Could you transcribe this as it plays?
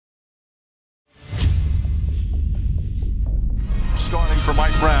for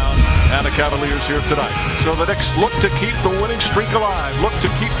Mike Brown and the Cavaliers here tonight. So the Knicks look to keep the winning streak alive, look to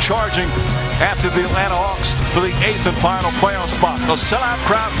keep charging after the Atlanta Hawks for the 8th and final playoff spot. A sellout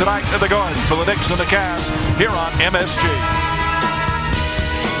crowd tonight in the Garden for the Knicks and the Cavs here on MSG.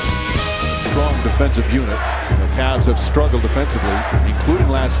 Strong defensive unit. The Cavs have struggled defensively, including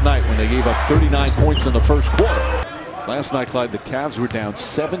last night when they gave up 39 points in the first quarter. Last night, Clyde, the Cavs were down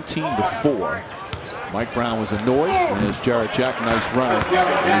 17-4. Mike Brown was annoyed, and as Jarrett Jack, nice run,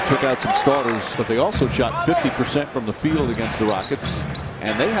 and he took out some starters, but they also shot 50% from the field against the Rockets,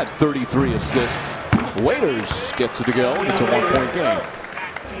 and they had 33 assists. Waiters gets it to go, and it's a one-point game.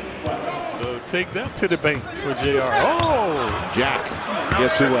 So take that to the bank for JR. Oh! Jack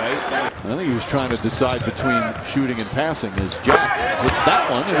gets away. I think he was trying to decide between shooting and passing. As Jack hits that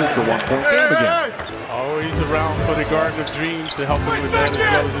one, it is a one-point game again. Always around for the Garden of Dreams to help him with that as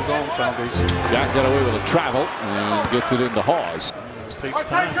well as his own foundation. Jack got away with a travel and gets it into Hawes. It takes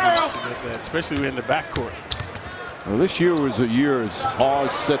time to get that, especially in the backcourt. Well, this year was a year as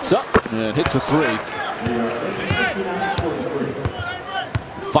Hawes sets up and hits a three.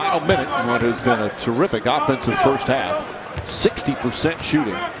 Final minute in what has been a terrific offensive first half. 60%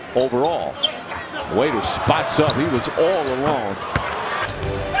 shooting overall. Waiter spots up. He was all alone.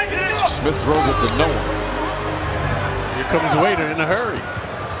 Smith throws it to no one. Here comes Waiter in a hurry.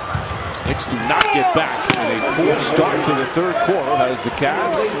 Knicks do not get back, and a poor start to the third quarter has the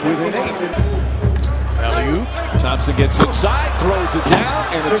Cavs within 8. Alley-oop. Thompson gets inside, throws it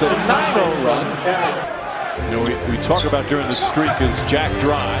down, and it's a 9-0 run. You know, we talk about during the streak as Jack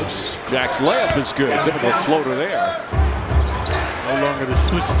drives. Jack's layup is good. Difficult floater there. No longer the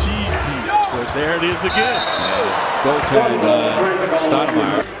Swiss cheese deal, but there it is again. Goaltending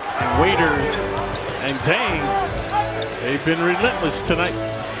Stoudemire. Waiters and Dang, they've been relentless tonight.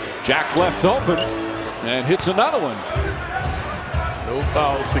 Jack left open and hits another one. No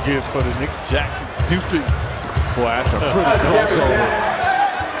fouls to give for the Knicks. Jack's duping. Boy, that's a pretty crossover.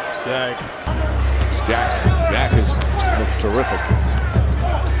 Jack has looked terrific.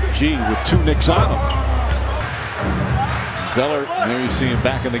 G with 2 Knicks on him. Zeller, there you see him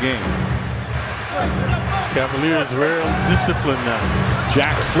back in the game. Cavaliers real disciplined now.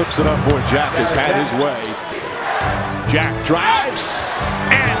 Jack flips it up. Boy, Jack has had his way. Jack drives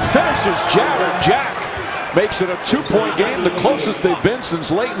and finishes. Jarrett Jack makes it a 2-point game, the closest they've been since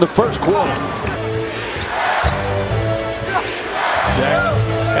late in the first quarter. Jack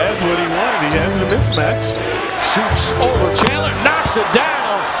has what he wanted. He has the mismatch. Shoots over Chandler, knocks it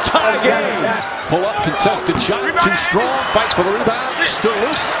down. Tie game. Pull up, contested shot, too strong. Fight for the rebound, still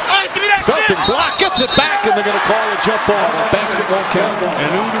loose. Felton block, gets it back, and they're going to call a jump ball. The basket won't count.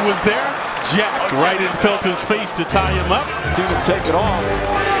 And Uda was there. Jack right in Felton's face to tie him up. Seen him take it off.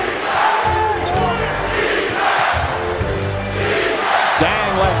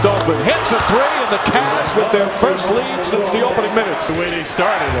 Dang left open, hits a three, and the Cavs with their first lead since the opening minutes. The way they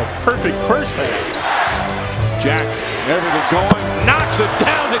started, a perfect first half. Jack, everything going, knocks it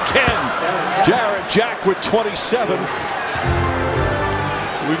down again. Jarrett Jack with 27.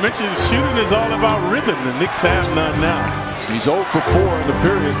 We mentioned shooting is all about rhythm. The Knicks have none now. He's 0 for 4 in the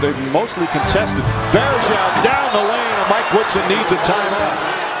period. They've been mostly contested. Varejao down the lane, and Mike Woodson needs a timeout.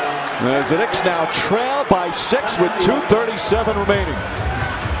 As the Knicks now trail by 6 with 2:37 remaining.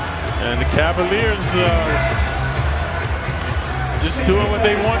 And the Cavaliers just doing what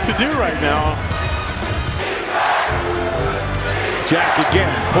they want to do right now. Jack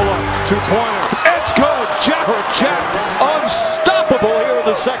again, pull up, 2-pointer. It's good. Jarrett Jack, unstoppable here in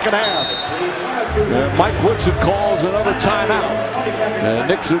the second half. And Mike Woodson calls another timeout. And the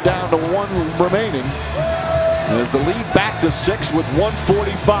Knicks are down to 1 remaining. As the lead back to 6 with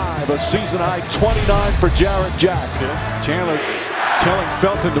 1:45, a season-high 29 for Jarrett Jack. Chandler telling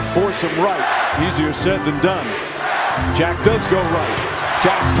Felton to force him right. Easier said than done. Jack does go right.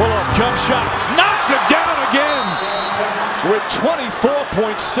 Jack pull up, jump shot, knocks it down again. With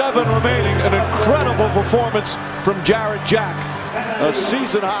 24.7 remaining, an incredible performance from Jarrett Jack. A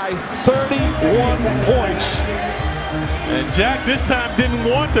season-high 31 points. And Jack this time didn't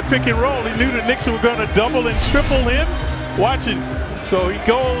want to pick and roll. He knew the Knicks were going to double and triple him. Watch it. So he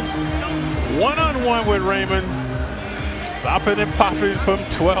goes one-on-one with Raymond, stopping and popping from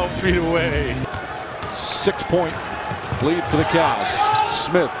 12 feet away. 6-point lead for the Cavs.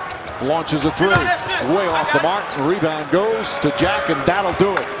 Smith launches a three, way off the mark. Rebound goes to Jack, and that'll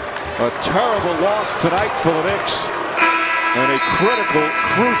do it. A terrible loss tonight for the Knicks, and a critical,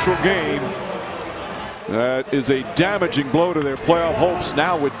 crucial game. That is a damaging blow to their playoff hopes.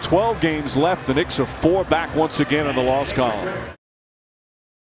 Now with 12 games left, the Knicks are 4 back once again in the loss column.